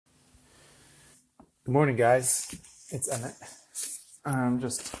Good morning, guys. It's Emmett. I'm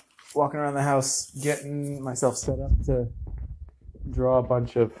just walking around the house, getting myself set up to draw a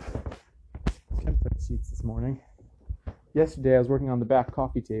bunch of template sheets this morning. Yesterday, I was working on the back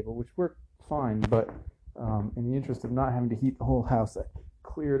coffee table, which worked fine, but in the interest of not having to heat the whole house, I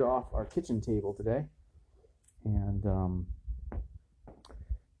cleared off our kitchen table today, and I'm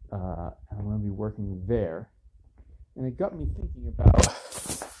going to be working there. And it got me thinking about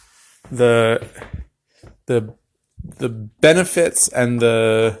the the the benefits and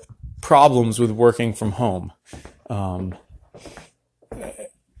the problems with working from home. Um,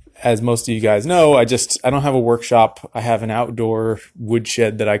 as most of you guys know, I don't have a workshop. I have an outdoor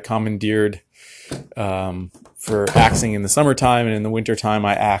woodshed that I commandeered for axing in the summertime, and in the wintertime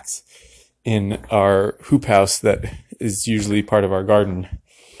I axe in our hoop house that is usually part of our garden.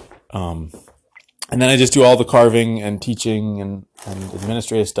 And then I just do all the carving and teaching and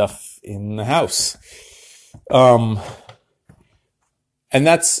administrative stuff in the house. And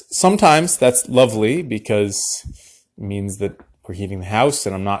sometimes that's lovely because it means that we're heating the house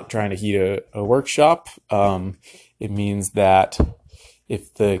and I'm not trying to heat a workshop. It means that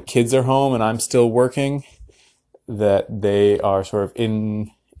if the kids are home and I'm still working, that they are sort of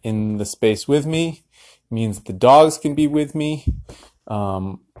in the space with me. It means that the dogs can be with me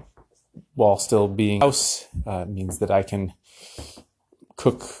while still being in the house. It means that I can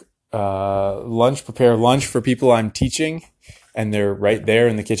cook lunch, prepare lunch for people I'm teaching, and they're right there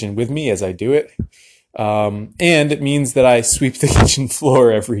in the kitchen with me as I do it. And it means that I sweep the kitchen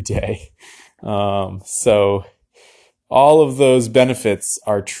floor every day. So all of those benefits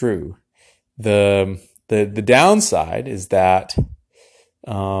are true. The downside is that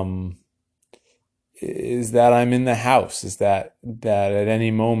I'm in the house. Is that at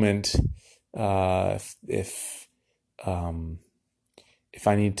any moment, if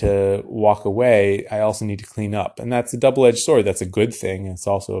I need to walk away, I also need to clean up, and that's a double-edged sword. That's a good thing. It's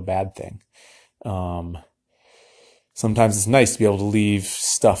also a bad thing. Sometimes it's nice to be able to leave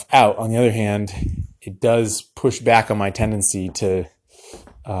stuff out. On the other hand, it does push back on my tendency to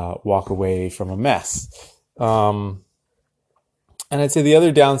walk away from a mess. And I'd say the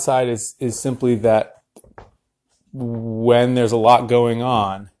other downside is simply that when there's a lot going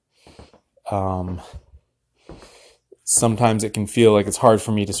on, sometimes it can feel like it's hard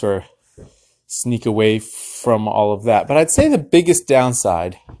for me to sort of sneak away from all of that. But I'd say the biggest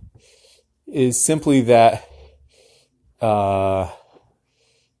downside is simply that there's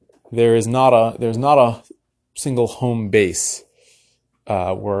not a single home base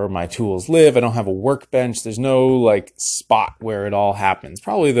where my tools live. I don't have a workbench. There's no like spot where it all happens.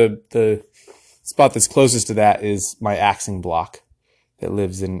 Probably the spot that's closest to that is my axing block that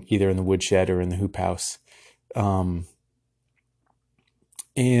lives in either in the woodshed or in the hoop house.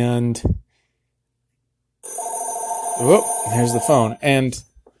 And there's the phone. And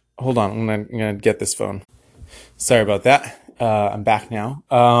hold on, I'm gonna get this phone. Sorry about that. I'm back now.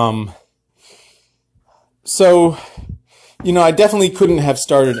 So, I definitely couldn't have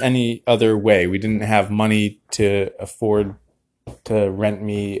started any other way. We didn't have money to afford to rent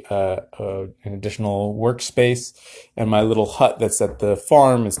me an additional workspace, and my little hut that's at the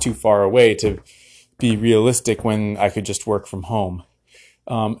farm is too far away to be realistic when I could just work from home.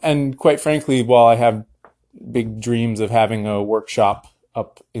 And quite frankly, while I have big dreams of having a workshop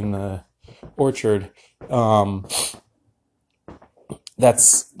up in the orchard,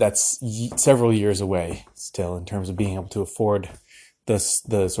 that's several years away still in terms of being able to afford the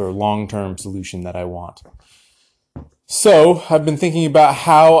sort of long-term solution that I want. So I've been thinking about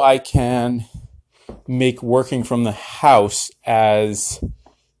how I can make working from the house as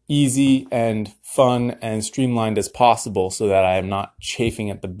easy and fun and streamlined as possible so that I am not chafing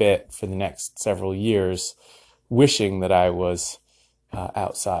at the bit for the next several years, wishing that I was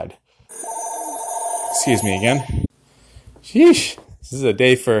outside. Excuse me again. Sheesh, this is a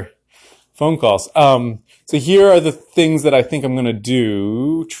day for phone calls. So here are the things that I think I'm going to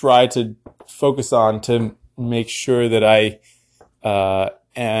do, try to focus on to make sure that I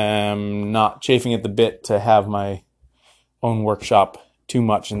am not chafing at the bit to have my own workshop too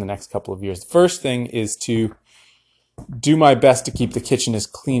much in the next couple of years. The first thing is to do my best to keep the kitchen as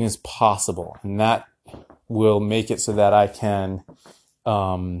clean as possible, and that will make it so that I can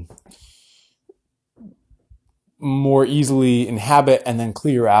more easily inhabit and then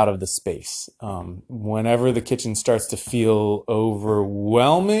clear out of the space. Whenever the kitchen starts to feel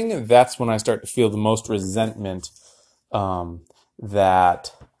overwhelming, that's when I start to feel the most resentment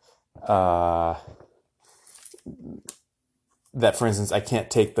that for instance, I can't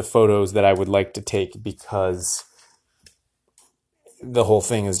take the photos that I would like to take because the whole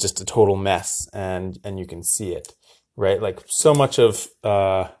thing is just a total mess, and you can see it, right? Like so much of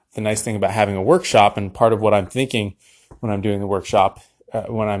the nice thing about having a workshop, and part of what I'm thinking when I'm doing the workshop,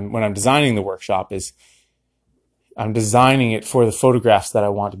 when I'm designing the workshop, is I'm designing it for the photographs that I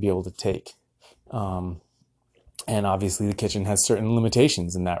want to be able to take. And obviously the kitchen has certain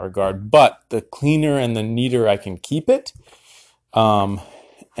limitations in that regard, but the cleaner and the neater I can keep it,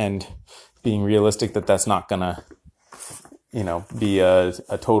 and being realistic that that's not gonna, be a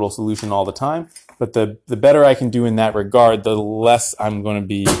total solution all the time, but the better I can do in that regard, the less I'm going to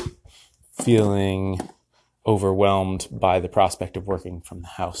be feeling overwhelmed by the prospect of working from the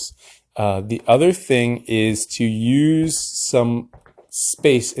house. The other thing is to use some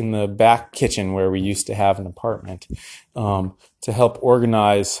space in the back kitchen where we used to have an apartment, to help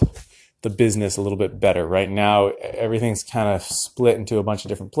organize the business a little bit better. Right now, everything's kind of split into a bunch of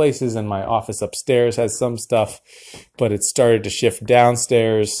different places, and my office upstairs has some stuff, but it's started to shift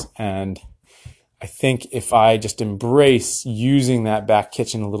downstairs. And I think if I just embrace using that back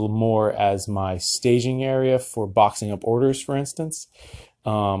kitchen a little more as my staging area for boxing up orders, for instance,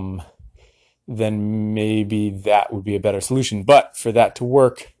 then maybe that would be a better solution. But for that to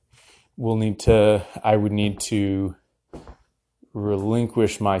work, I would need to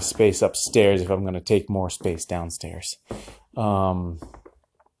relinquish my space upstairs if I'm going to take more space downstairs. The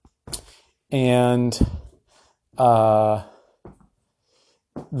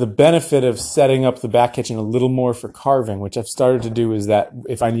benefit of setting up the back kitchen a little more for carving, which I've started to do, is that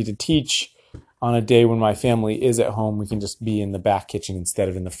if I need to teach on a day when my family is at home, we can just be in the back kitchen instead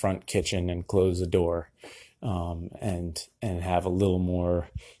of in the front kitchen and close the door, and have a little more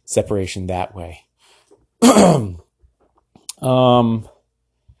separation that way. And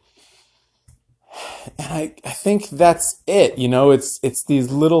I think that's it. It's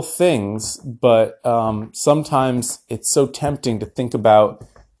these little things, but sometimes it's so tempting to think about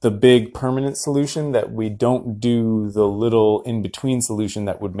the big permanent solution that we don't do the little in-between solution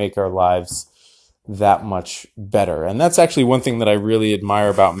that would make our lives that much better. And that's actually one thing that I really admire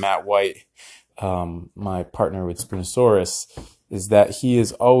about Matt White, my partner with Spoonosaurus, is that he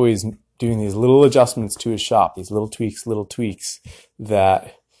is always doing these little adjustments to his shop, these little tweaks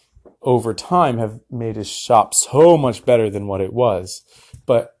that over time have made his shop so much better than what it was.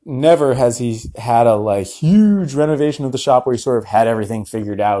 But never has he had a huge renovation of the shop where he sort of had everything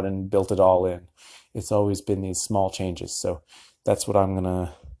figured out and built it all in. It's always been these small changes. So that's what I'm going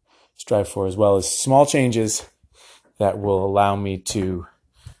to strive for as well, is small changes that will allow me to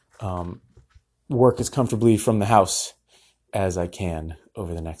work as comfortably from the house as I can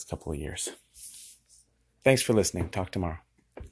over the next couple of years. Thanks for listening. Talk tomorrow.